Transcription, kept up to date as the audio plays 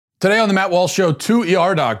Today on the Matt Walsh Show, two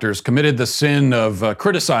ER doctors committed the sin of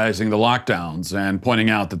criticizing the lockdowns and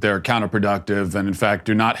pointing out that they're counterproductive and, in fact,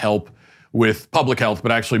 do not help with public health,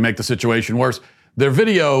 but actually make the situation worse. Their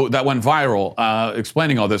video that went viral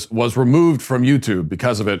explaining all this was removed from YouTube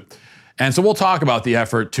because of it. And so we'll talk about the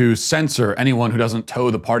effort to censor anyone who doesn't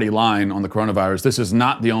toe the party line on the coronavirus. This is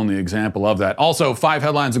not the only example of that. Also, 5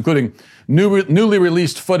 headlines, including newly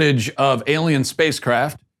released footage of alien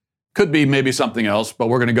spacecraft. Could be maybe something else, but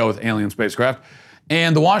we're going to go with alien spacecraft.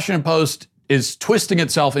 And the Washington Post is twisting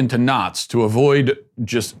itself into knots to avoid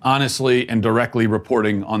just honestly and directly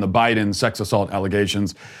reporting on the Biden sex assault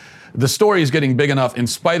allegations. The story is getting big enough in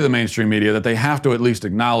spite of the mainstream media that they have to at least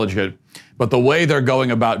acknowledge it. But the way they're going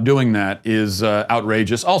about doing that is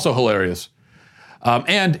outrageous, also hilarious.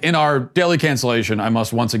 And in our daily cancellation, I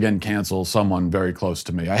must once again cancel someone very close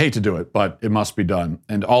to me. I hate to do it, but it must be done.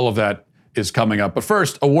 And all of that is coming up. But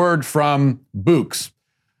first, a word from Books.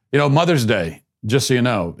 You know, Mother's Day, just so you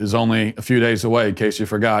know, is only a few days away, in case you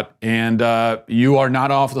forgot. And you are not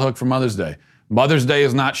off the hook for Mother's Day. Mother's Day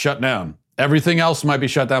is not shut down. Everything else might be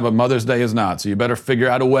shut down, but Mother's Day is not. So you better figure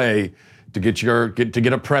out a way to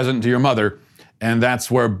get a present to your mother, and that's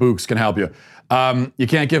where Books can help you. You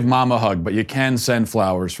can't give mom a hug, but you can send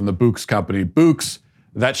flowers from the Books company. Books,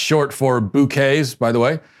 that's short for bouquets, by the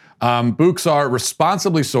way. Books are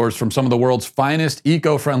responsibly sourced from some of the world's finest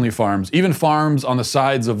eco-friendly farms, even farms on the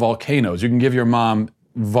sides of volcanoes. You can give your mom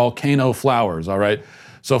volcano flowers, all right?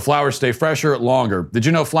 So flowers stay fresher longer. Did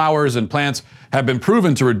you know flowers and plants have been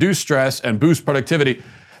proven to reduce stress and boost productivity?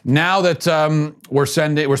 Now that we're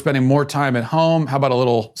spending more time at home, how about a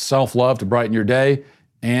little self-love to brighten your day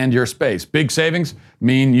and your space? Big savings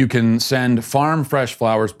mean you can send farm fresh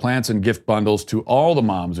flowers, plants, and gift bundles to all the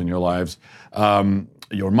moms in your lives.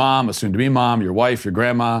 Your mom, a soon-to-be mom, your wife, your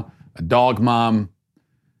grandma, a dog mom,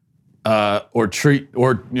 I wouldn't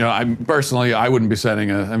be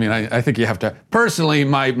sending I think you have to, personally,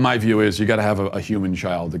 my view is you got to have a human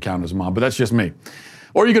child to count as a mom, but that's just me.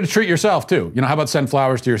 Or you got to treat yourself too. How about send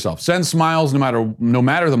flowers to yourself? Send smiles no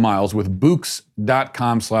matter the miles with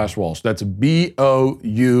Books.com/Walsh. That's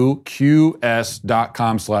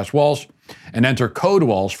BOUQS.com/Walsh. And enter code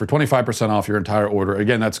Walsh for 25% off your entire order.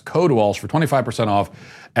 Again, that's code Walsh for 25% off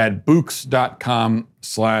at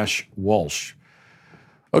Books.com/Walsh.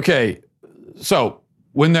 Okay, so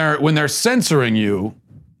when they're censoring you,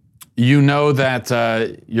 you know that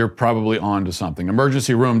you're probably on to something.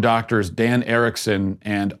 Emergency room doctors Dan Erickson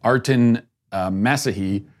and Artin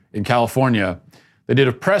Masahi in California, they did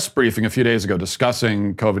a press briefing a few days ago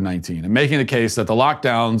discussing COVID-19 and making the case that the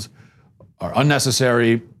lockdowns are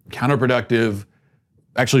unnecessary, counterproductive,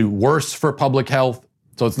 actually worse for public health.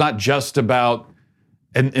 So it's not just about,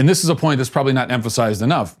 and this is a point that's probably not emphasized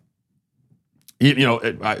enough.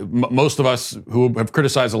 Most of us who have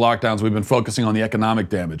criticized the lockdowns, we've been focusing on the economic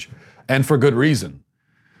damage, and for good reason.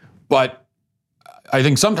 But I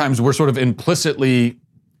think sometimes we're sort of implicitly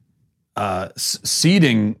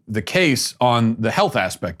ceding the case on the health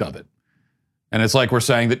aspect of it. And it's like we're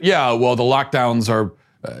saying that, the lockdowns are,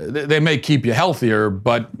 they may keep you healthier,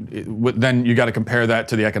 but then you got to compare that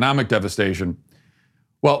to the economic devastation.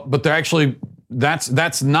 Well, but they're actually,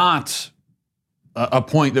 that's not a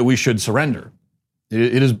point that we should surrender.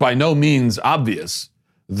 It is by no means obvious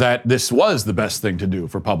that this was the best thing to do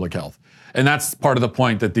for public health. And that's part of the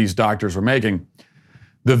point that these doctors were making.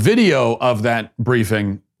 The video of that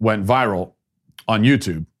briefing went viral on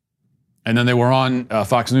YouTube. And then they were on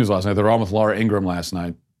Fox News last night. They were on with Laura Ingraham last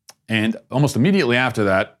night. And almost immediately after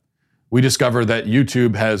that, we discovered that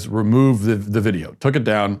YouTube has removed the video, took it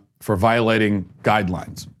down for violating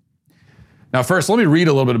guidelines. Now, first, let me read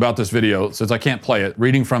a little bit about this video since I can't play it.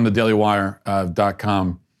 Reading from the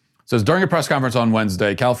dailywire.com. It says, during a press conference on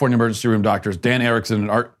Wednesday, California emergency room doctors Dan Erickson and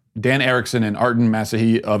Artin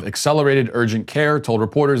Masahi of Accelerated Urgent Care told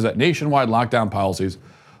reporters that nationwide lockdown policies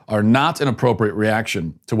are not an appropriate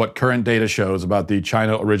reaction to what current data shows about the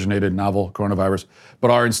China-originated novel coronavirus,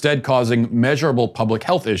 but are instead causing measurable public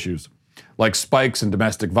health issues like spikes in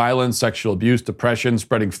domestic violence, sexual abuse, depression,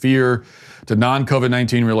 spreading fear to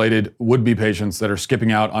non-COVID-19 related would-be patients that are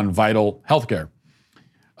skipping out on vital healthcare.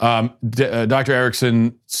 Dr.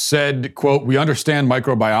 Erickson said, quote, "We understand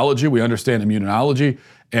microbiology, we understand immunology,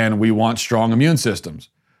 and we want strong immune systems.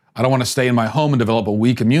 I don't want to stay in my home and develop a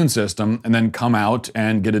weak immune system and then come out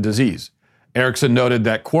and get a disease." Erickson noted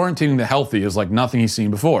that quarantining the healthy is like nothing he's seen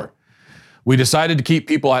before. "We decided to keep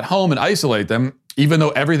people at home and isolate them, even though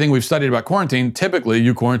everything we've studied about quarantine, typically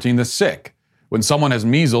you quarantine the sick. When someone has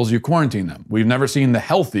measles, you quarantine them. We've never seen the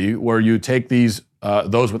healthy where you take those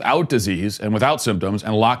without disease and without symptoms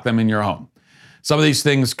and lock them in your home. Some of these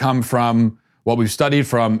things come from What we've studied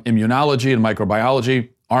from immunology and microbiology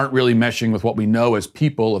aren't really meshing with what we know as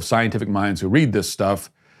people of scientific minds who read this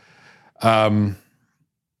stuff.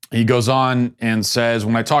 He goes on and says,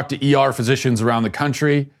 when I talk to ER physicians around the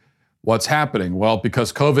country, what's happening? Well,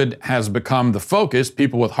 because COVID has become the focus,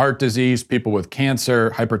 people with heart disease, people with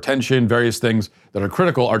cancer, hypertension, various things that are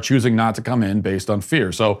critical are choosing not to come in based on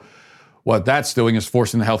fear. So what that's doing is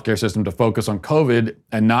forcing the healthcare system to focus on COVID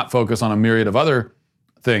and not focus on a myriad of other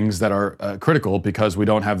things that are critical because we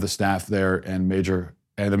don't have the staff there, and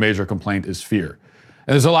the major complaint is fear.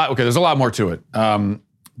 And there's a lot more to it.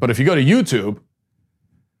 But if you go to YouTube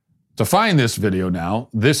to find this video now,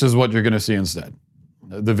 this is what you're going to see instead.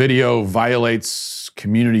 The video violates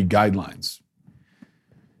community guidelines.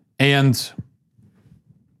 And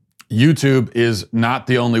YouTube is not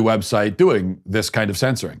the only website doing this kind of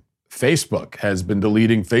censoring. Facebook has been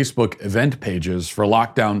deleting Facebook event pages for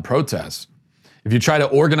lockdown protests. If you try to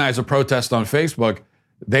organize a protest on Facebook,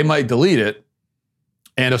 they might delete it.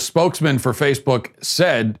 And a spokesman for Facebook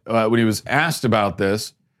said, when he was asked about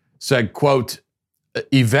this, said, quote,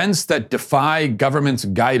 events that defy government's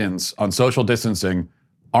guidance on social distancing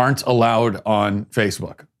aren't allowed on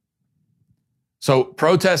Facebook. So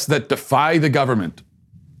protests that defy the government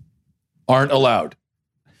aren't allowed.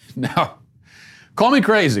 Now, call me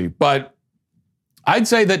crazy, but I'd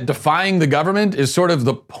say that defying the government is sort of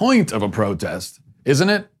the point of a protest, isn't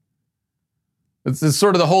it? It's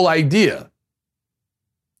sort of the whole idea.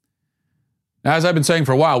 Now, as I've been saying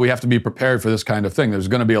for a while, we have to be prepared for this kind of thing. There's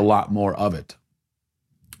going to be a lot more of it.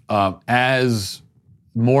 As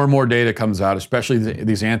more and more data comes out, especially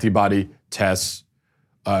these antibody tests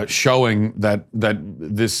showing that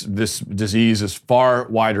this disease is far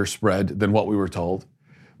wider spread than what we were told,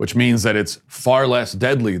 which means that it's far less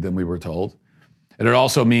deadly than we were told. And it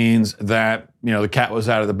also means that, the cat was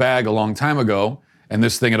out of the bag a long time ago, and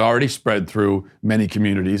this thing had already spread through many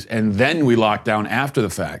communities, and then we locked down after the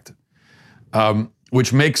fact,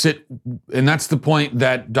 which makes it, and that's the point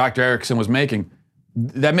that Dr. Erickson was making,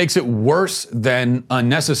 that makes it worse than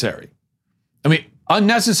unnecessary. I mean,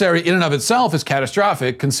 unnecessary in and of itself is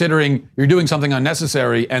catastrophic, considering you're doing something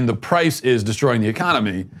unnecessary and the price is destroying the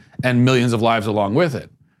economy and millions of lives along with it.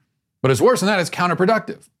 But it's worse than that, it's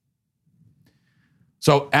counterproductive.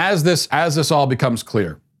 So as this all becomes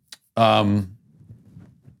clear, that's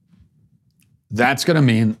going to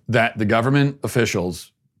mean that the government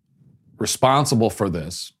officials responsible for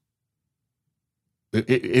this,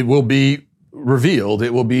 it will be revealed,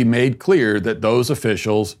 it will be made clear that those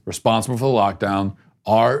officials responsible for the lockdown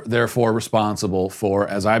are therefore responsible for,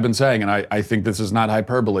 as I've been saying, and I think this is not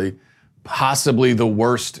hyperbole, possibly the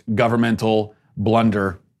worst governmental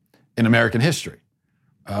blunder in American history.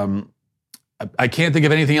 I can't think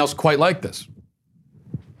of anything else quite like this.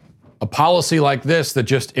 A policy like this that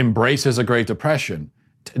just embraces a Great Depression,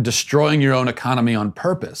 destroying your own economy on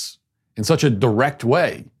purpose in such a direct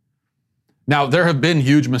way. Now, there have been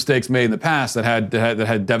huge mistakes made in the past that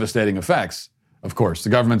had devastating effects. Of course, the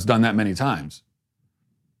government's done that many times.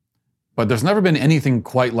 But there's never been anything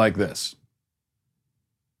quite like this.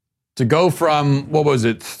 To go from,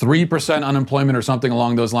 3% unemployment or something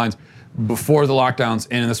along those lines before the lockdowns,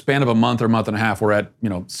 and in the span of a month or month and a half, we're at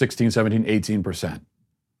 16, 17, 18%.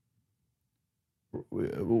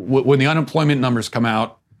 When the unemployment numbers come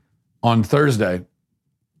out on Thursday,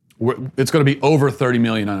 it's going to be over 30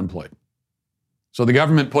 million unemployed. So the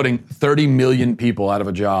government putting 30 million people out of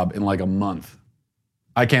a job in like a month.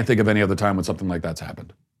 I can't think of any other time when something like that's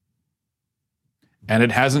happened. And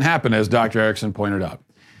it hasn't happened, as Dr. Erickson pointed out.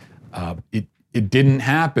 It didn't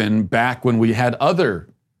happen back when we had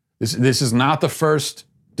this is not the first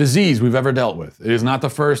disease we've ever dealt with. It is not the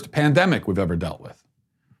first pandemic we've ever dealt with.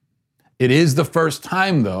 It is the first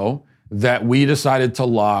time, though, that we decided to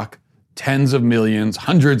lock tens of millions,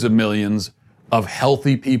 hundreds of millions of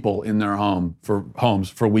healthy people in their homes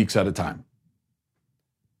for weeks at a time.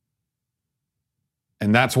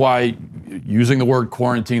 And that's why using the word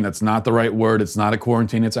quarantine, that's not the right word. It's not a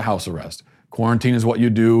quarantine, it's a house arrest. Quarantine is what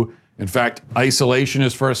you do. In fact, isolation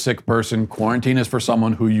is for a sick person. Quarantine is for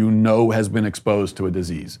someone who you know has been exposed to a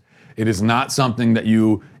disease. It is not something that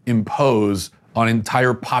you impose on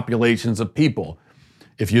entire populations of people.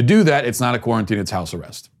 If you do that, it's not a quarantine, it's house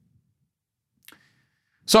arrest.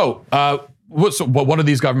 So what are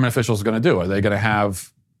these government officials going to do? Are they going to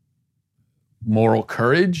have moral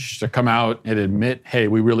courage to come out and admit, hey,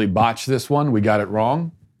 we really botched this one, we got it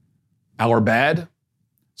wrong, our bad,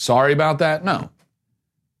 sorry about that? No.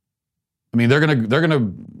 I mean, they're gonna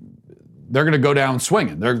go down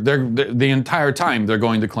swinging. They're the entire time they're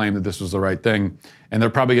going to claim that this was the right thing, and they're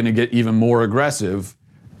probably going to get even more aggressive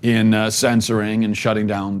in censoring and shutting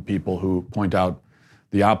down people who point out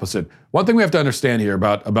the opposite. One thing we have to understand here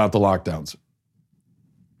about the lockdowns,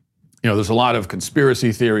 there's a lot of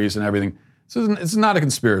conspiracy theories and everything. It's not a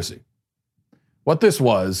conspiracy. What this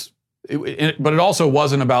was, but it also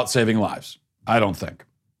wasn't about saving lives, I don't think.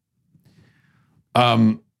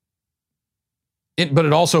 But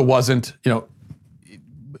it also wasn't,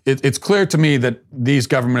 it's clear to me that these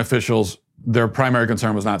government officials, their primary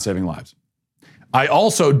concern was not saving lives. I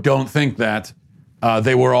also don't think that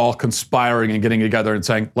they were all conspiring and getting together and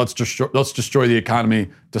saying, let's destroy the economy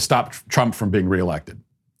to stop Trump from being reelected.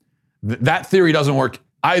 That theory doesn't work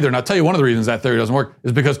either. And I'll tell you one of the reasons that theory doesn't work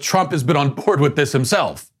is because Trump has been on board with this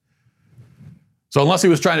himself. So unless he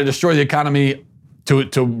was trying to destroy the economy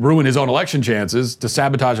to ruin his own election chances, to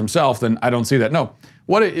sabotage himself, then I don't see that. No,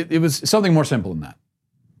 it was something more simple than that.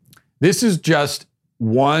 This is just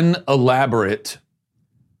one elaborate,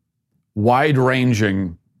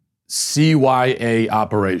 wide-ranging CYA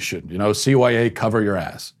operation. CYA, cover your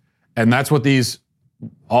ass. And that's what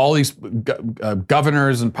all these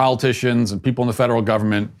governors and politicians and people in the federal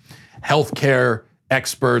government, healthcare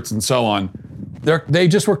experts and so on, they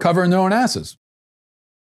just were covering their own asses.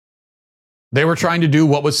 They were trying to do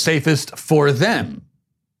what was safest for them.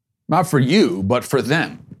 Not for you, but for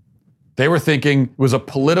them. They were thinking this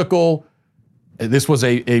was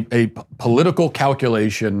a political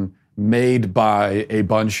calculation made by a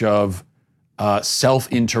bunch of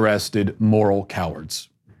self-interested moral cowards.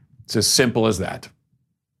 It's as simple as that.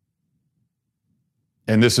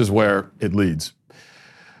 And this is where it leads.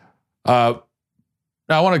 Now,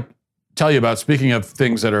 I want to tell you about, speaking of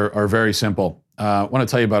things that are very simple, I want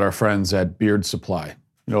to tell you about our friends at Beard Supply.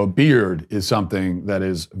 A beard is something that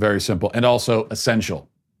is very simple and also essential.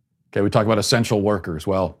 Okay, we talk about essential workers.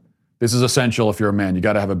 Well, this is essential if you're a man. You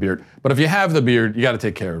got to have a beard. But if you have the beard, you got to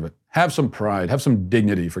take care of it. Have some pride. Have some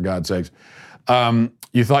dignity, for God's sakes.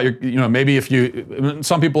 You thought maybe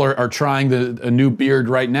some people are trying a new beard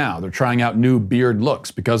right now. They're trying out new beard looks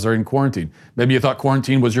because they're in quarantine. Maybe you thought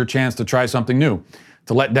quarantine was your chance to try something new,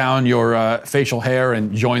 to let down your facial hair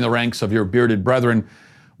and join the ranks of your bearded brethren.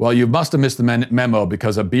 Well, you must have missed the memo,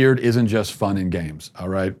 because a beard isn't just fun and games, all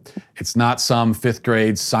right? It's not some fifth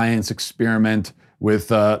grade science experiment with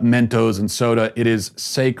Mentos and soda. It is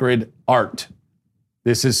sacred art.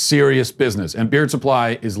 This is serious business, and Beard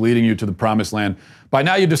Supply is leading you to the promised land. By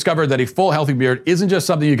now, you've discovered that a full, healthy beard isn't just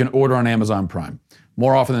something you can order on Amazon Prime.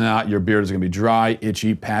 More often than not, your beard is going to be dry,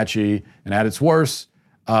 itchy, patchy, and at its worst,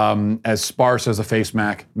 as sparse as a face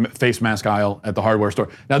mask aisle at the hardware store.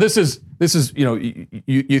 Now, this is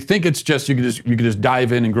you think it's just you can just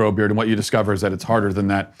dive in and grow a beard, and what you discover is that it's harder than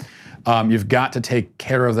that. You've got to take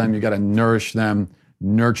care of them. You've got to nourish them,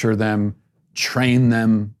 nurture them, train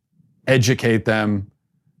them, educate them.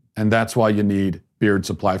 And that's why you need Beard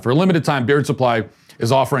Supply. For a limited time, Beard Supply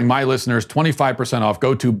is offering my listeners 25% off.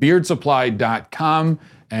 Go to beardsupply.com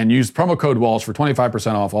and use promo code Walsh for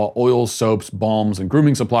 25% off all oils, soaps, balms, and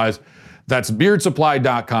grooming supplies. That's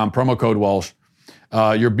beardsupply.com, promo code Walsh.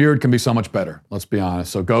 Your beard can be so much better, let's be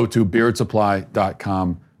honest. So go to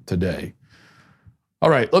beardsupply.com today. All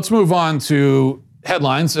right, let's move on to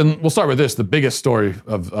headlines, and we'll start with this, the biggest story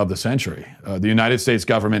of the century. The United States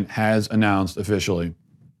government has announced officially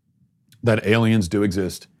that aliens do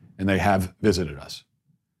exist, and they have visited us.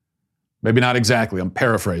 Maybe not exactly, I'm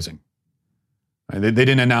paraphrasing. They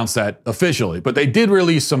didn't announce that officially, but they did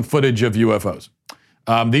release some footage of UFOs.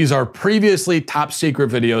 These are previously top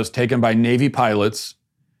secret videos taken by Navy pilots,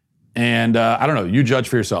 and I don't know, you judge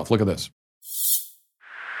for yourself. Look at this.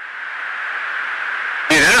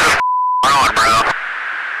 Dude, this is wrong, bro.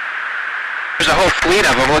 There's a whole fleet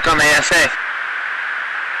of them. Look on the ASA.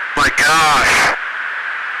 My gosh.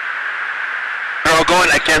 They're all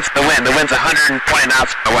going against the wind. The wind's 120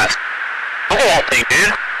 knots from the west. Look at that thing,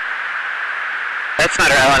 dude. That's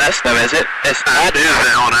not our LNS, though, is it? It's not. That is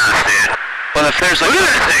the LNS, dude. Well, if there's like... Look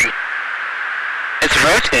at that thing. It's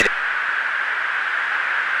rotating.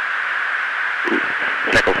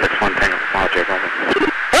 Nickel 6-1 Tango, Roger, over.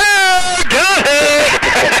 Oh, go ahead!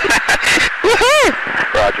 Woohoo!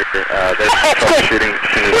 Roger, there's troubleshooting.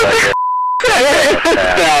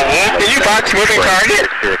 Did you box moving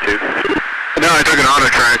target? No, I took an auto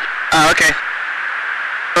track. Oh, okay.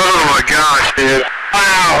 Oh my gosh, dude.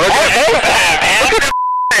 Wow, look at that.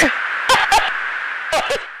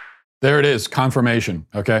 There it is, confirmation,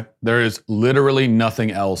 okay? There is literally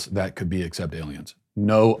nothing else that could be except aliens.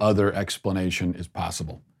 No other explanation is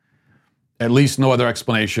possible. At least no other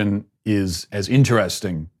explanation is as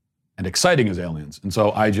interesting and exciting as aliens. And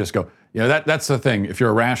so I just go, that's the thing. If you're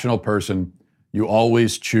a rational person, you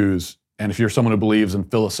always choose, and if you're someone who believes in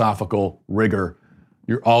philosophical rigor,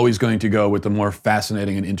 you're always going to go with the more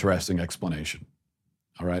fascinating and interesting explanation.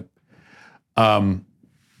 All right?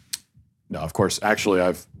 No, of course, actually,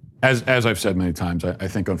 as I've said many times, I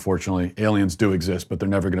think, unfortunately, aliens do exist, but they're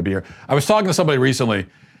never going to be here. I was talking to somebody recently,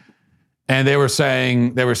 and they were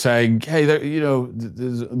saying, hey,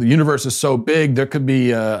 the universe is so big, there could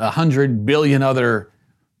be 100 billion other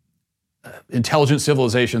intelligent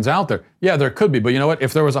civilizations out there. Yeah, there could be, but you know what?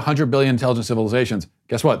 If there was 100 billion intelligent civilizations,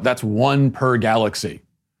 guess what? That's one per galaxy.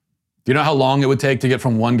 Do you know how long it would take to get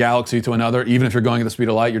from one galaxy to another? Even if you're going at the speed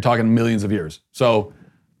of light, you're talking millions of years. So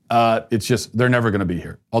it's just, they're never going to be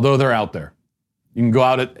here, although they're out there. You can go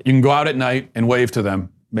out at night and wave to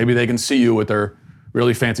them. Maybe they can see you with their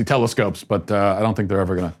really fancy telescopes, but I don't think they're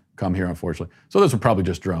ever going to come here, unfortunately. So those are probably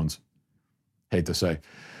just drones. Hate to say.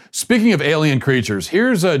 Speaking of alien creatures,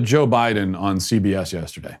 here's Joe Biden on CBS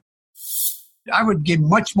yesterday. I would get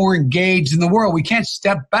much more engaged in the world. We can't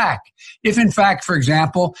step back. If, in fact, for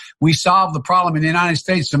example, we solve the problem in the United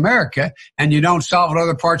States of America and you don't solve it in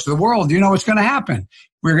other parts of the world, you know what's going to happen.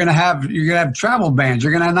 You're going to have travel bans.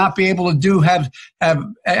 You're going to not be able to have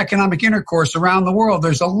economic intercourse around the world.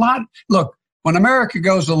 There's a lot. Look, when America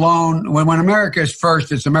goes alone, when America is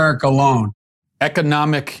first, it's America alone.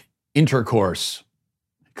 Economic intercourse,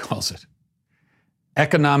 he calls it.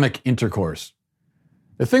 Economic intercourse.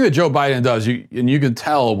 The thing that Joe Biden does, and you can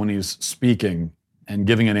tell when he's speaking and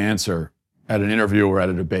giving an answer at an interview or at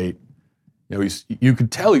a debate, you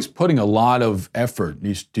could tell he's putting a lot of effort.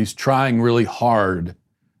 He's trying really hard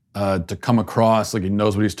to come across like he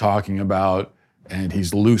knows what he's talking about, and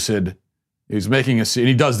he's lucid. He's making and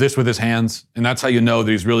he does this with his hands, and that's how you know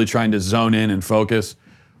that he's really trying to zone in and focus.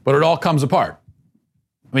 But it all comes apart.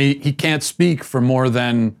 I mean, he can't speak for more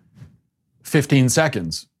than 15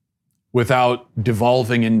 seconds without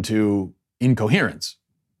devolving into incoherence.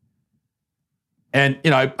 And,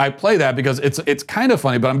 I play that because it's kind of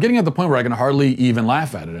funny, but I'm getting at the point where I can hardly even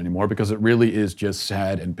laugh at it anymore because it really is just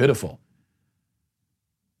sad and pitiful.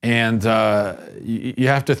 And you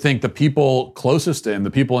have to think the people closest to him,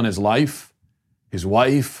 the people in his life, his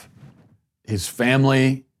wife, his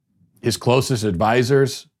family, his closest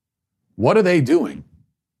advisors, what are they doing?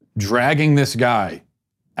 Dragging this guy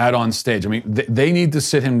out on stage. I mean, they need to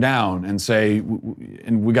sit him down and say,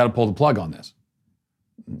 and we got to pull the plug on this.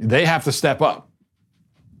 They have to step up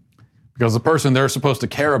because the person they're supposed to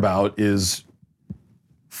care about is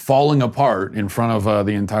falling apart in front of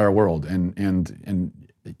the entire world. And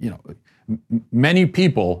many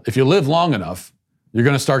people, if you live long enough, you're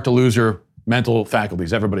going to start to lose your mental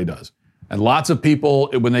faculties. Everybody does. And lots of people,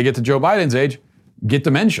 when they get to Joe Biden's age, get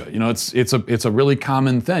dementia. It's a really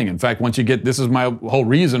common thing. In fact, once you get, this is my whole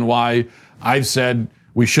reason why I've said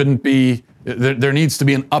we shouldn't be, there needs to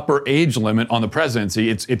be an upper age limit on the presidency.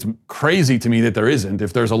 It's crazy to me that there isn't.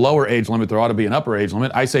 If there's a lower age limit, there ought to be an upper age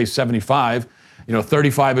limit. I say 75,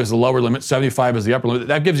 35 is the lower limit, 75 is the upper limit.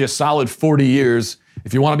 That gives you a solid 40 years.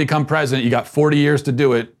 If you want to become president, you got 40 years to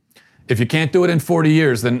do it. If you can't do it in 40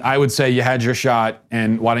 years, then I would say you had your shot,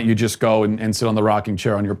 and why don't you just go and sit on the rocking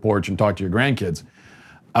chair on your porch and talk to your grandkids?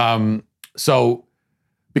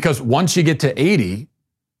 Because once you get to 80,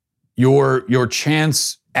 your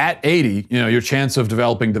chance at 80, your chance of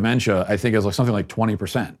developing dementia, I think is like something like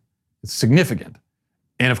 20%. It's significant.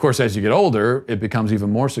 And of course, as you get older, it becomes even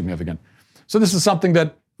more significant. So this is something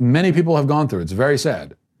that many people have gone through. It's very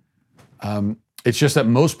sad. It's just that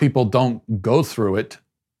most people don't go through it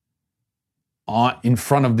in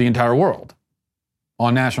front of the entire world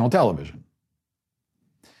on national television.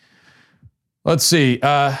 Let's see.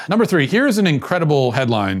 Number 3, here's an incredible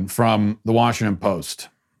headline from the Washington Post.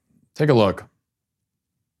 Take a look.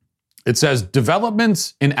 It says,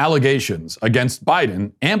 developments in allegations against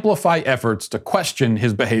Biden amplify efforts to question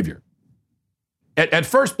his behavior. At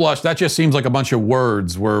first blush, that just seems like a bunch of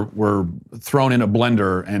words were thrown in a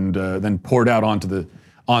blender and then poured out onto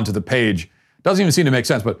the page. Doesn't even seem to make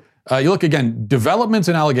sense, but you look again, developments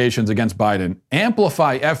and allegations against Biden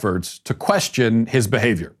amplify efforts to question his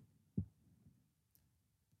behavior.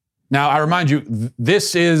 Now, I remind you,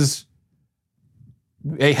 this is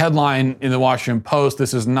a headline in the Washington Post.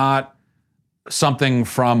 This is not something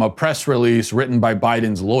from a press release written by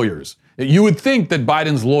Biden's lawyers. You would think that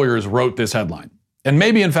Biden's lawyers wrote this headline, and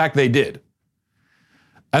maybe, in fact, they did.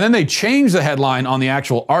 And then they changed the headline on the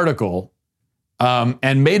actual article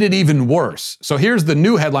and made it even worse. So here's the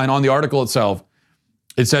new headline on the article itself.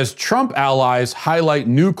 It says, Trump allies highlight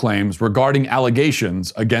new claims regarding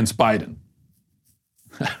allegations against Biden.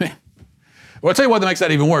 Well, I'll tell you what makes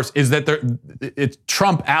that even worse is that it's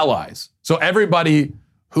Trump allies. So everybody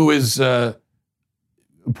who is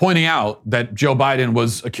pointing out that Joe Biden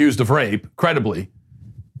was accused of rape, credibly,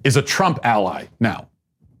 is a Trump ally now.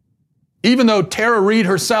 Even though Tara Reade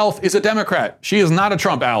herself is a Democrat. She is not a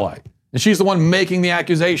Trump ally. And she's the one making the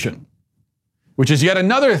accusation, which is yet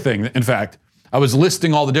another thing. In fact, I was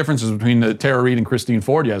listing all the differences between Tara Reade and Christine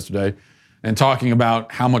Ford yesterday and talking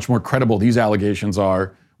about how much more credible these allegations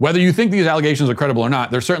are. Whether you think these allegations are credible or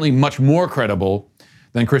not, they're certainly much more credible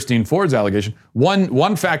than Christine Ford's allegation.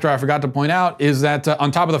 One factor I forgot to point out is that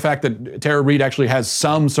on top of the fact that Tara Reade actually has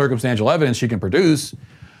some circumstantial evidence she can produce,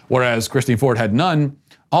 whereas Christine Ford had none,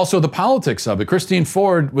 also the politics of it. Christine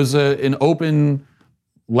Ford was an open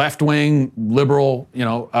left-wing liberal,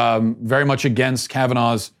 very much against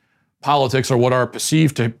Kavanaugh's politics, or what are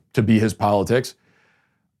perceived to be his politics.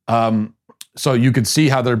 So you could see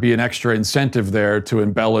how there'd be an extra incentive there to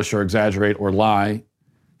embellish or exaggerate or lie,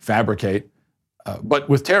 fabricate. But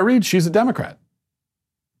with Tara Reade, she's a Democrat.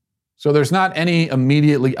 So there's not any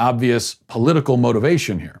immediately obvious political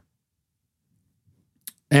motivation here.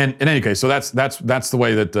 And in any case, so that's the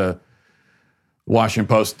way that the Washington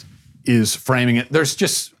Post is framing it. There's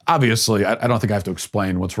just, obviously, I don't think I have to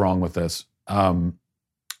explain what's wrong with this, and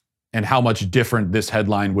how much different this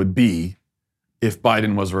headline would be if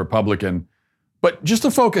Biden was a Republican. But just to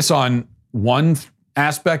focus on one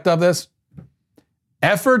aspect of this,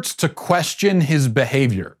 efforts to question his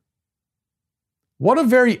behavior. What a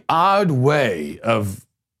very odd way of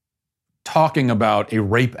talking about a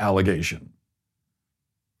rape allegation.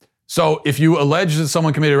 So if you allege that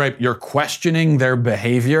someone committed rape, you're questioning their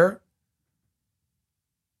behavior?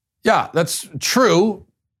 Yeah, that's true.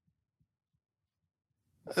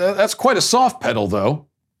 That's quite a soft pedal, though.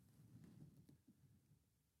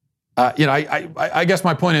 I guess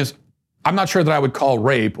my point is, I'm not sure that I would call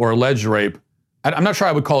rape or alleged rape. I'm not sure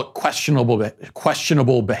I would call it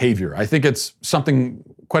questionable behavior. I think it's something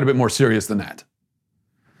quite a bit more serious than that.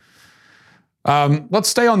 Let's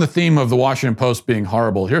stay on the theme of the Washington Post being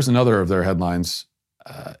horrible. Here's another of their headlines.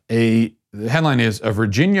 The headline is, a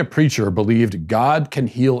Virginia preacher believed God can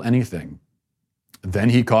heal anything. Then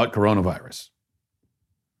he caught coronavirus.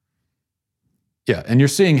 Yeah, and you're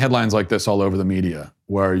seeing headlines like this all over the media,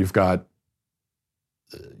 where you've got,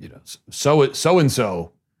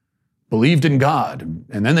 so-and-so believed in God,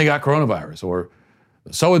 and then they got coronavirus, or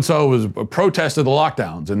so-and-so was protested the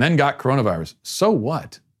lockdowns and then got coronavirus. So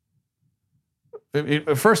what?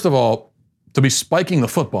 First of all, to be spiking the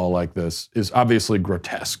football like this is obviously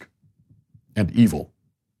grotesque and evil.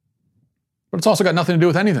 But it's also got nothing to do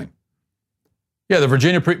with anything. Yeah, the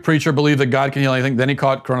Virginia preacher believed that God can heal anything, then he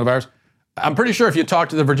caught coronavirus. I'm pretty sure if you talk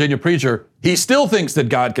to the Virginia preacher, he still thinks that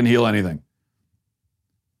God can heal anything.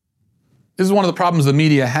 This is one of the problems the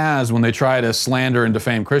media has when they try to slander and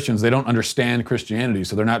defame Christians. They don't understand Christianity,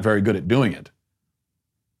 so they're not very good at doing it.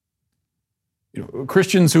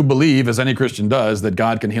 Christians who believe, as any Christian does, that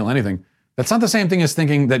God can heal anything, that's not the same thing as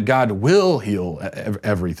thinking that God will heal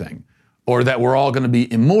everything, or that we're all going to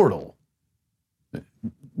be immortal.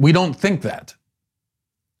 We don't think that.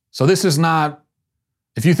 So this is not,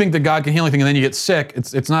 if you think that God can heal anything and then you get sick,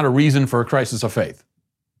 it's not a reason for a crisis of faith.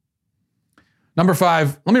 Number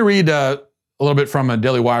 5, let me read a little bit from a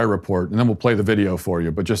Daily Wire report, and then we'll play the video for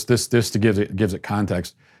you, but just this to gives it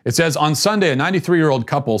context. It says, on Sunday, a 93-year-old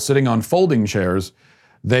couple sitting on folding chairs,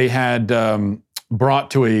 they had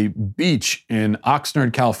brought to a beach in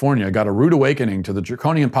Oxnard, California, got a rude awakening to the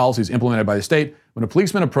draconian policies implemented by the state when a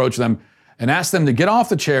policeman approached them and asked them to get off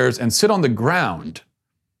the chairs and sit on the ground.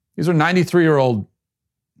 These are 93-year-old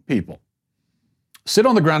people. Sit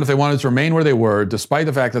on the ground if they wanted to remain where they were, despite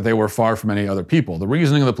the fact that they were far from any other people. The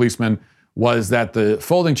reasoning of the policeman was that the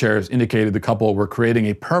folding chairs indicated the couple were creating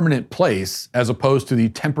a permanent place as opposed to the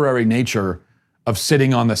temporary nature of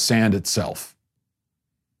sitting on the sand itself.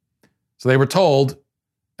 So they were told,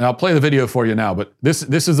 and I'll play the video for you now, but this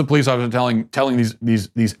is the police officer telling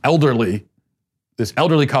this elderly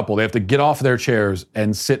couple they have to get off their chairs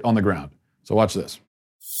and sit on the ground. So watch this.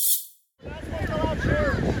 You're not supposed to allow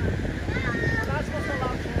chairs. You're not supposed to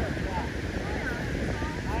allow chairs. Yeah.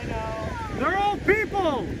 I know. They're old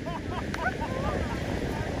people.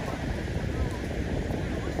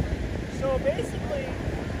 So basically,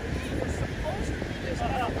 you're supposed to be just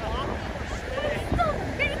kind of walking or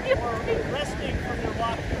staying or resting from their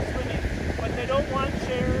walking or swimming, but they don't want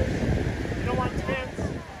chairs. They don't want tents.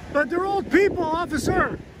 But they're old people,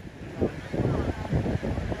 officer.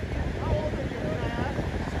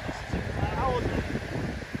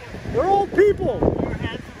 They're old people.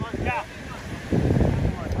 Yeah.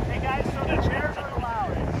 Hey guys, so the chairs aren't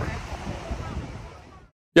allowed.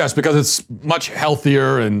 Yes, because it's much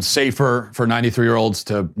healthier and safer for 93-year-olds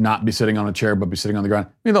to not be sitting on a chair but be sitting on the ground.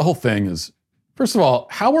 I mean, the whole thing is, first of all,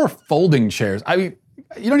 how are folding chairs? I mean,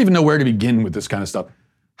 you don't even know where to begin with this kind of stuff.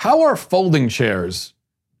 How are folding chairs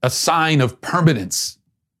a sign of permanence.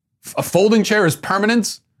 A folding chair is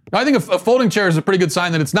permanence? No, I think a folding chair is a pretty good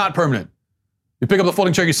sign that it's not permanent. You pick up the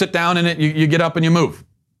folding chair, you sit down in it, you get up and you move.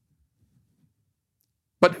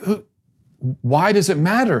 But why does it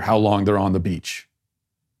matter how long they're on the beach?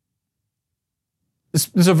 This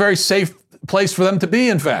is a very safe place for them to be,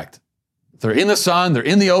 in fact. They're in the sun, they're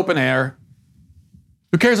in the open air.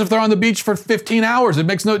 Who cares if they're on the beach for 15 hours? It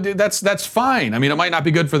makes that's fine. I mean, it might not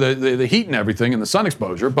be good for the heat and everything and the sun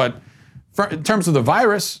exposure, but in terms of the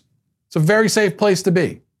virus, it's a very safe place to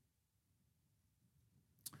be.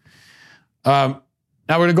 Now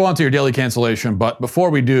we're going to go on to your daily cancellation, but before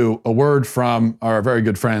we do, a word from our very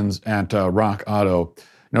good friends at Rock Auto. You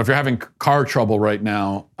know, if you're having car trouble right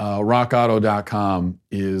now, rockauto.com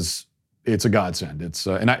it's a godsend. It's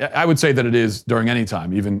and I would say that it is during any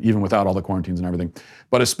time, even without all the quarantines and everything.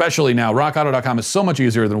 But especially now, rockauto.com is so much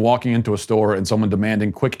easier than walking into a store and someone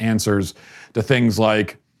demanding quick answers to things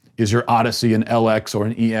like, is your Odyssey an LX or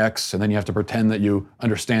an EX? And then you have to pretend that you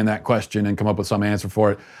understand that question and come up with some answer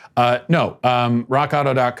for it. No,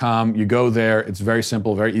 rockauto.com, you go there. It's very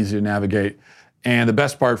simple, very easy to navigate. And the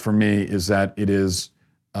best part for me is that it is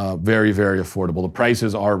very, very affordable. The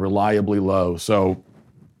prices are reliably low. So,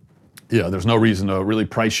 yeah, there's no reason to really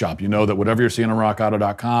price shop. You know that whatever you're seeing on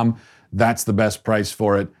rockauto.com, that's the best price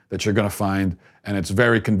for it that you're going to find. And it's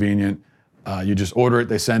very convenient. You just order it,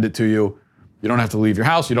 they send it to you. You don't have to leave your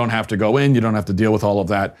house. You don't have to go in. You don't have to deal with all of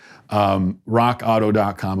that.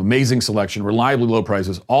 Rockauto.com, amazing selection, reliably low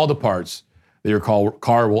prices, all the parts that your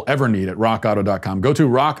car will ever need at rockauto.com. Go to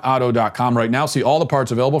rockauto.com right now. See all the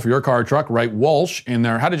parts available for your car or truck. Write Walsh in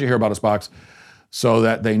there. How did you hear about us box? So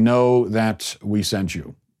that they know that we sent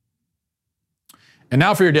you. And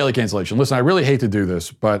now for your daily cancellation. Listen, I really hate to do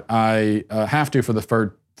this, but I have to for the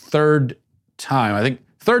third time. I think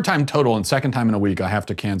third time total and second time in a week, I have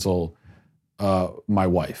to cancel my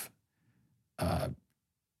wife.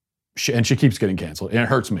 She keeps getting canceled, and it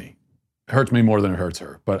hurts me. It hurts me more than it hurts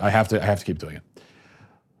her, but I have to keep doing it.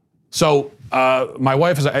 So my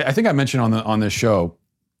wife is, I think I mentioned on this show,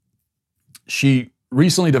 she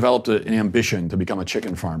recently developed an ambition to become a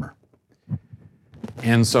chicken farmer.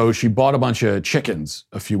 And so she bought a bunch of chickens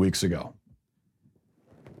a few weeks ago.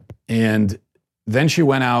 And then she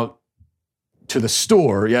went out to the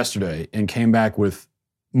store yesterday and came back with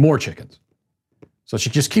more chickens. So she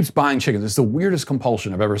just keeps buying chickens. It's the weirdest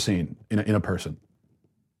compulsion I've ever seen in a person.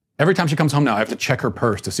 Every time she comes home now, I have to check her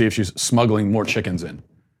purse to see if she's smuggling more chickens in,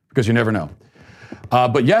 because you never know.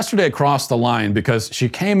 But yesterday it crossed the line because she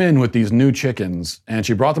came in with these new chickens and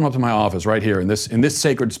she brought them up to my office right here in this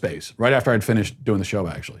sacred space, right after I'd finished doing the show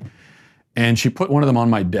actually. And she put one of them on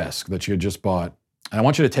my desk that she had just bought. And I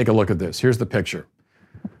want you to take a look at this. Here's the picture.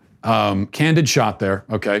 Candid shot there,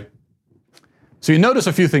 okay? So you notice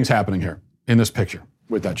a few things happening here in this picture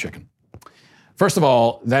with that chicken. First of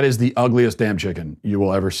all, that is the ugliest damn chicken you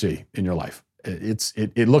will ever see in your life.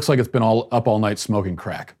 It looks like it's been up all night smoking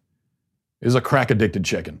crack. It is a crack-addicted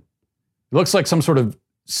chicken. It looks like some sort of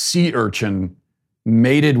sea urchin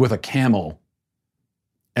mated with a camel,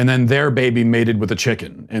 and then their baby mated with a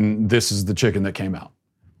chicken, and this is the chicken that came out.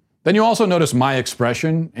 Then you also notice my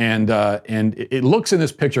expression, and it looks in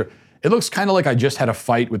this picture, it looks kind of like I just had a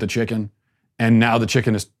fight with the chicken, and now the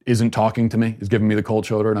chicken isn't talking to me, is giving me the cold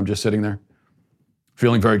shoulder, and I'm just sitting there,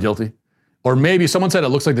 feeling very guilty. Or maybe someone said it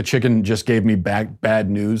looks like the chicken just gave me bad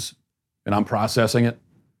news, and I'm processing it.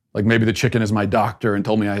 Like maybe the chicken is my doctor and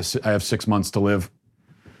told me I have 6 months to live.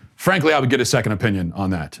 Frankly, I would get a second opinion on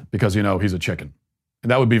that because, you know, he's a chicken.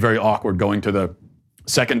 And that would be very awkward going to the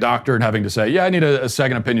second doctor and having to say, yeah, I need a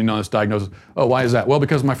second opinion on this diagnosis. Oh, why is that? Well,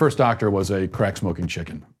 because my first doctor was a crack-smoking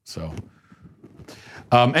chicken. So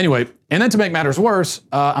anyway, and then to make matters worse,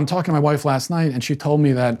 I'm talking to my wife last night and she told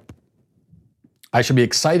me that I should be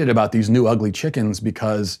excited about these new ugly chickens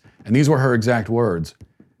because, and these were her exact words,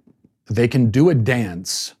 they can do a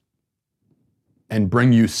dance and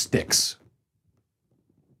bring you sticks.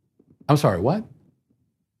 I'm sorry, what?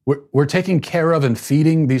 We're taking care of and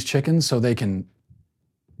feeding these chickens so they can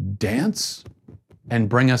dance and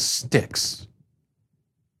bring us sticks.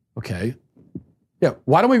 Okay. Yeah,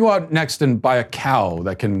 why don't we go out next and buy a cow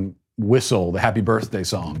that can whistle the happy birthday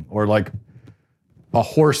song, or like a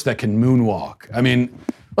horse that can moonwalk? I mean,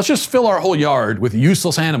 let's just fill our whole yard with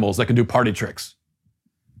useless animals that can do party tricks.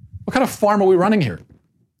 What kind of farm are we running here?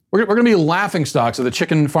 We're going to be laughingstocks of the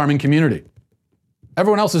chicken farming community.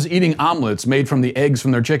 Everyone else is eating omelets made from the eggs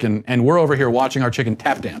from their chicken, and we're over here watching our chicken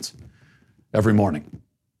tap dance every morning.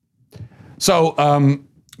 So,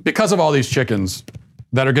 because of all these chickens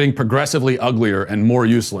that are getting progressively uglier and more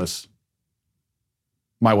useless,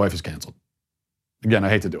 my wife is canceled. Again, I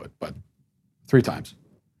hate to do it, but 3 times.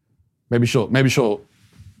 Maybe she'll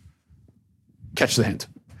catch the hint.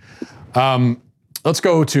 Let's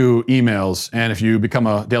go to emails. And if you become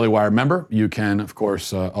a Daily Wire member, you can, of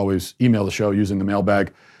course, always email the show using the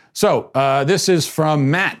mailbag. So this is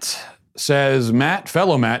from Matt. Says, Matt,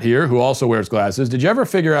 fellow Matt here, who also wears glasses, did you ever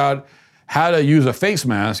figure out how to use a face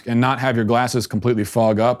mask and not have your glasses completely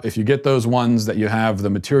fog up? If you get those ones that you have the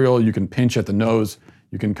material, you can pinch at the nose,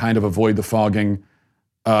 you can kind of avoid the fogging.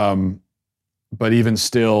 But even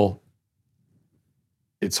still,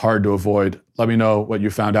 it's hard to avoid. Let me know what you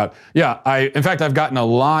found out. Yeah, in fact, I've gotten a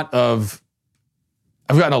lot of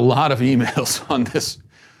emails on this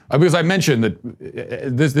because I mentioned that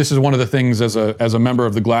this is one of the things as a member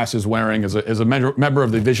of the glasses wearing, as a member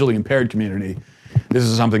of the visually impaired community. This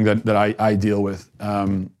is something that I deal with.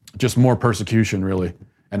 Just more persecution, really,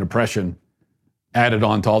 and oppression added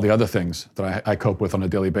on to all the other things that I cope with on a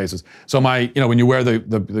daily basis. So when you wear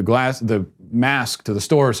the mask to the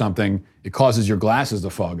store or something, it causes your glasses to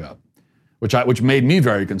fog up, which made me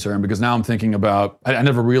very concerned because now I'm thinking about, I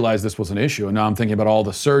never realized this was an issue, and now I'm thinking about all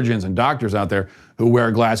the surgeons and doctors out there who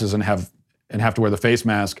wear glasses and have to wear the face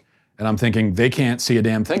mask, and I'm thinking they can't see a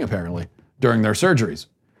damn thing apparently during their surgeries.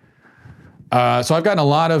 So I've gotten a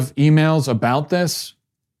lot of emails about this,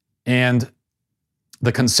 and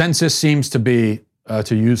the consensus seems to be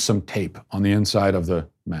to use some tape on the inside of the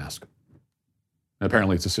mask. And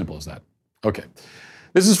apparently it's as simple as that. Okay.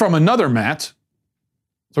 This is from another Matt.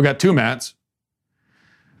 So we got two Matts.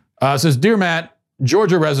 It says, Dear Matt,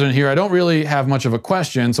 Georgia resident here. I don't really have much of a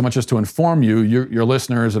question, so much as to inform you, your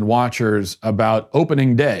listeners and watchers, about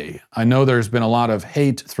opening day. I know there's been a lot of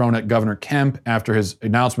hate thrown at Governor Kemp after his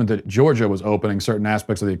announcement that Georgia was opening certain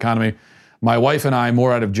aspects of the economy. My wife and I,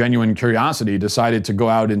 more out of genuine curiosity, decided to go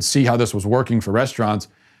out and see how this was working for restaurants.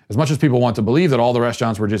 As much as people want to believe that all the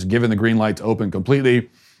restaurants were just given the green light to open completely,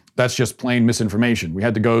 that's just plain misinformation. We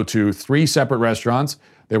had to go to 3 separate restaurants.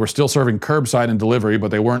 They were still serving curbside and delivery,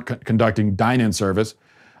 but they weren't conducting dine-in service.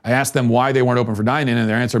 I asked them why they weren't open for dine-in, and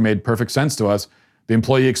their answer made perfect sense to us. The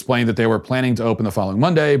employee explained that they were planning to open the following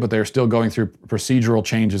Monday, but they're still going through procedural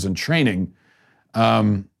changes and training.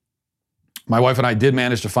 My wife and I did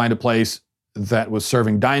manage to find a place that was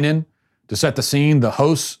serving dine-in. To set the scene, the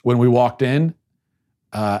hosts, when we walked in,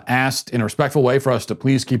 asked in a respectful way for us to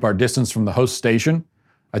please keep our distance from the host station.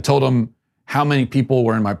 I told him how many people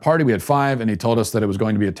were in my party. We had 5, and he told us that it was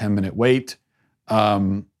going to be a 10-minute wait.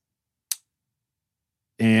 Okay,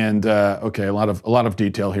 a lot of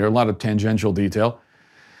detail here, a lot of tangential detail.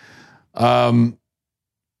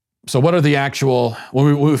 So what are the actual,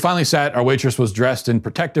 when we finally sat, our waitress was dressed in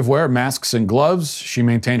protective wear, masks and gloves. She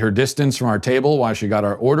maintained her distance from our table while she got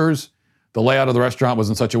our orders. The layout of the restaurant was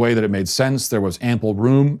in such a way that it made sense. There was ample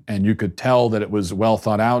room, and you could tell that it was well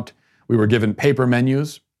thought out. We were given paper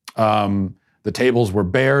menus. The tables were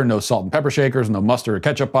bare, no salt and pepper shakers, no mustard or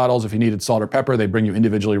ketchup bottles. If you needed salt or pepper, they'd bring you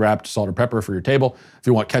individually wrapped salt or pepper for your table. If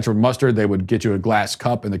you want ketchup or mustard, they would get you a glass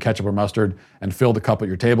cup and the ketchup or mustard and fill the cup at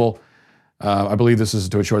your table. I believe this is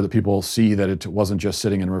to ensure that people see that it wasn't just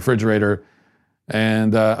sitting in a refrigerator.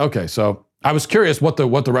 And okay, so I was curious what the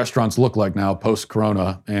restaurants look like now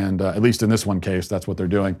post-corona, and at least in this one case, that's what they're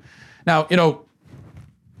doing. Now,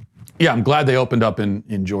 yeah, I'm glad they opened up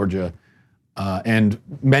in Georgia, and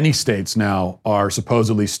many states now are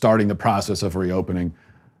supposedly starting the process of reopening.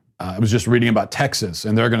 I was just reading about Texas,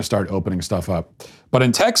 and they're going to start opening stuff up. But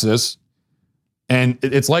in Texas, and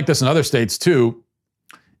it's like this in other states too,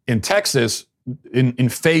 in Texas, in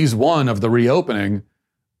phase 1 of the reopening,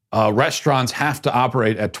 restaurants have to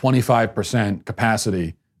operate at 25%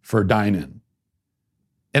 capacity for dine-in.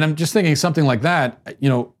 And I'm just thinking something like that,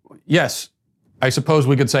 yes, I suppose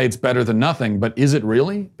we could say it's better than nothing, but is it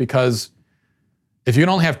really? Because if you can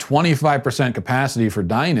only have 25% capacity for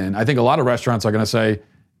dine-in, I think a lot of restaurants are going to say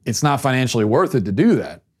it's not financially worth it to do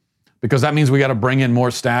that, because that means we got to bring in more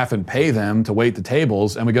staff and pay them to wait the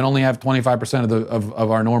tables, and we can only have 25%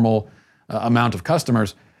 of our normal amount of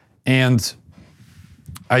customers. And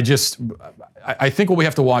I think what we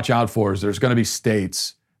have to watch out for is there's going to be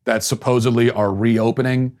states that supposedly are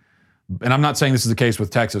reopening, and I'm not saying this is the case with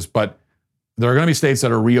Texas, but there are going to be states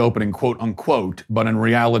that are reopening, quote unquote, but in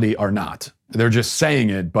reality are not. They're just saying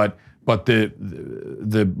it, but the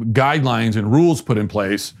guidelines and rules put in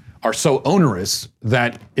place are so onerous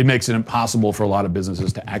that it makes it impossible for a lot of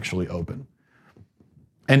businesses to actually open.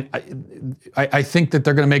 And I think that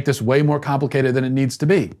they're going to make this way more complicated than it needs to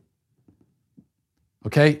be.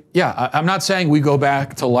 Okay? Yeah, I'm not saying we go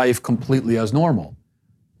back to life completely as normal,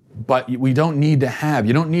 but you don't need to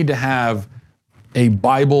have a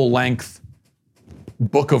Bible-length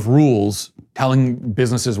book of rules telling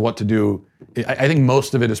businesses what to do I think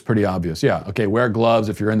most of it is pretty obvious. Yeah, okay, wear gloves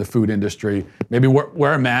if you're in the food industry. Maybe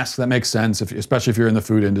wear a mask, that makes sense, especially if you're in the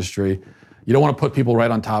food industry. You don't want to put people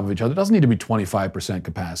right on top of each other. It doesn't need to be 25%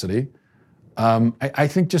 capacity. I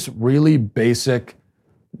think just really basic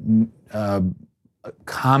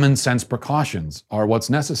common sense precautions are what's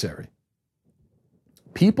necessary.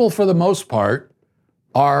 People, for the most part,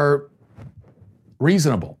 are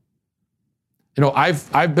reasonable. You know,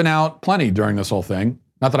 I've been out plenty during this whole thing.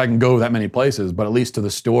 Not that I can go that many places, but at least to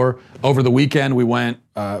the store. Over the weekend, we went,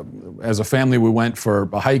 as a family, we went for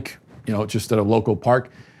a hike, you know, just at a local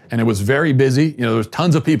park. And it was very busy. You know, there was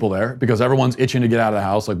tons of people there because everyone's itching to get out of the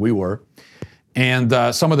house like we were. And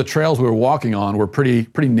some of the trails we were walking on were pretty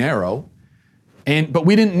narrow. But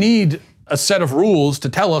we didn't need a set of rules to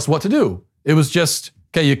tell us what to do. It was just,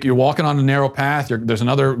 okay, you're walking on a narrow path. There's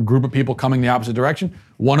another group of people coming the opposite direction.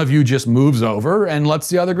 One of you just moves over and lets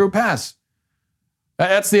the other group pass.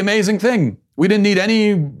 That's the amazing thing. We didn't need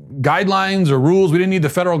any guidelines or rules. We didn't need the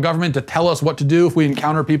federal government to tell us what to do if we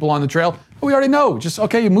encounter people on the trail. We already know. Just,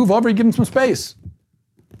 okay, you move over, you give them some space.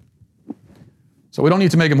 So we don't need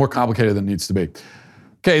to make it more complicated than it needs to be.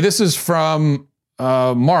 Okay, this is from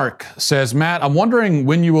Mark. Says, Matt, I'm wondering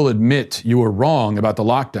when you will admit you were wrong about the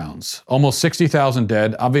lockdowns. Almost 60,000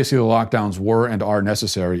 dead. Obviously, the lockdowns were and are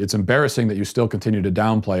necessary. It's embarrassing that you still continue to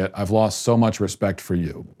downplay it. I've lost so much respect for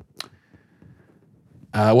you.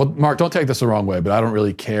 Well, Mark, don't take this the wrong way, but I don't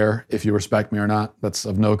really care if you respect me or not. That's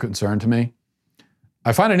of no concern to me.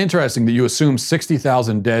 I find it interesting that you assume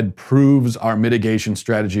 60,000 dead proves our mitigation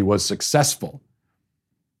strategy was successful.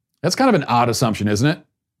 That's kind of an odd assumption, isn't it?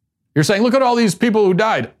 You're saying, look at all these people who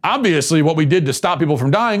died. Obviously, what we did to stop people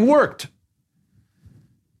from dying worked.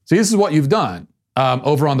 See, this is what you've done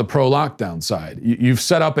over on the pro-lockdown side. You've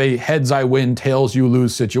set up a heads I win, tails you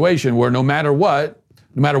lose situation where no matter what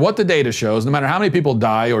the data shows, no matter how many people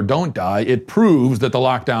die or don't die, it proves that the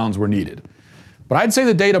lockdowns were needed. But I'd say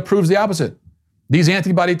the data proves the opposite. These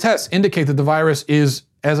antibody tests indicate that the virus is,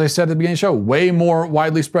 as I said at the beginning of the show, way more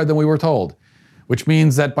widely spread than we were told, which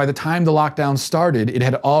means that by the time the lockdown started, it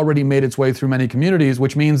had already made its way through many communities,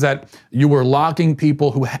 which means that you were locking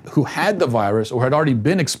people who had the virus or had already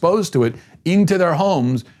been exposed to it into their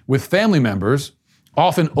homes with family members,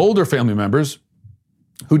 often older family members,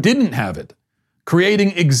 who didn't have it,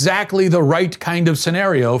 creating exactly the right kind of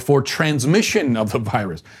scenario for transmission of the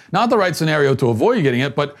virus. Not the right scenario to avoid getting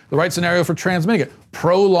it, but the right scenario for transmitting it.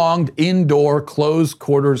 Prolonged indoor close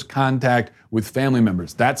quarters contact with family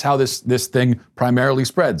members. That's how this thing primarily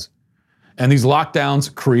spreads. And these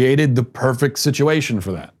lockdowns created the perfect situation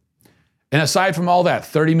for that. And aside from all that,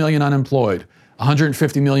 30 million unemployed,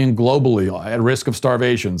 150 million globally at risk of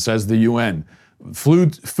starvation, says the UN.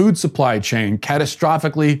 Food supply chain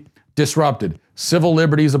catastrophically disrupted. Civil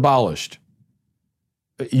liberties abolished.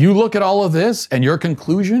 You look at all of this and your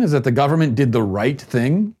conclusion is that the government did the right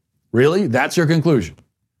thing? Really? That's your conclusion?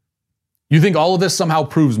 You think all of this somehow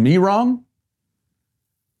proves me wrong?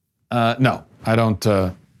 No, I don't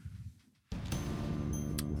think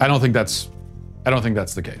that's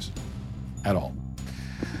the case at all.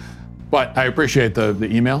 But I appreciate the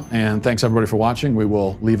email, and thanks everybody for watching. We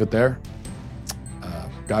will leave it there.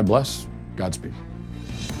 God bless. Godspeed.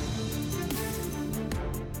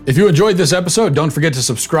 If you enjoyed this episode, don't forget to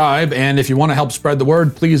subscribe. And if you want to help spread the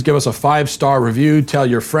word, please give us a 5-star review. Tell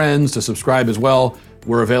your friends to subscribe as well.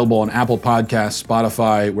 We're available on Apple Podcasts,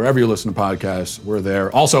 Spotify, wherever you listen to podcasts, we're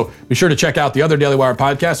there. Also, be sure to check out the other Daily Wire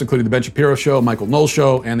podcasts, including The Ben Shapiro Show, Michael Knowles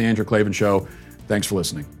Show, and The Andrew Klavan Show. Thanks for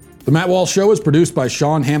listening. The Matt Walsh Show is produced by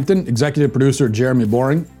Sean Hampton, executive producer Jeremy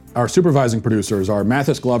Boring. Our supervising producers are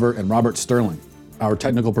Mathis Glover and Robert Sterling. Our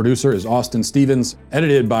technical producer is Austin Stevens,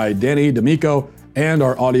 edited by Danny D'Amico, and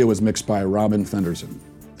our audio is mixed by Robin Fenderson.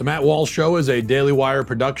 The Matt Walsh Show is a Daily Wire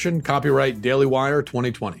production, copyright Daily Wire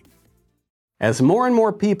 2020. As more and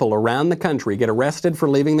more people around the country get arrested for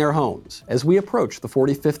leaving their homes, as we approach the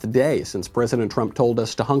 45th day since President Trump told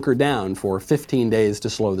us to hunker down for 15 days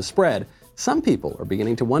to slow the spread, some people are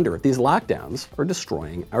beginning to wonder if these lockdowns are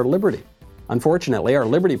destroying our liberty. Unfortunately, our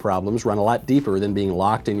liberty problems run a lot deeper than being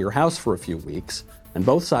locked in your house for a few weeks, and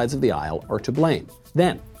both sides of the aisle are to blame.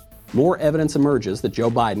 Then, more evidence emerges that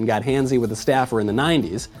Joe Biden got handsy with a staffer in the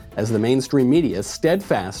 90s as the mainstream media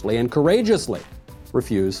steadfastly and courageously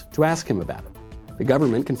refuse to ask him about it. The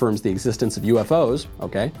government confirms the existence of UFOs,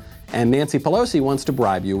 okay, and Nancy Pelosi wants to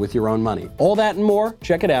bribe you with your own money. All that and more,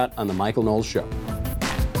 check it out on The Michael Knowles Show.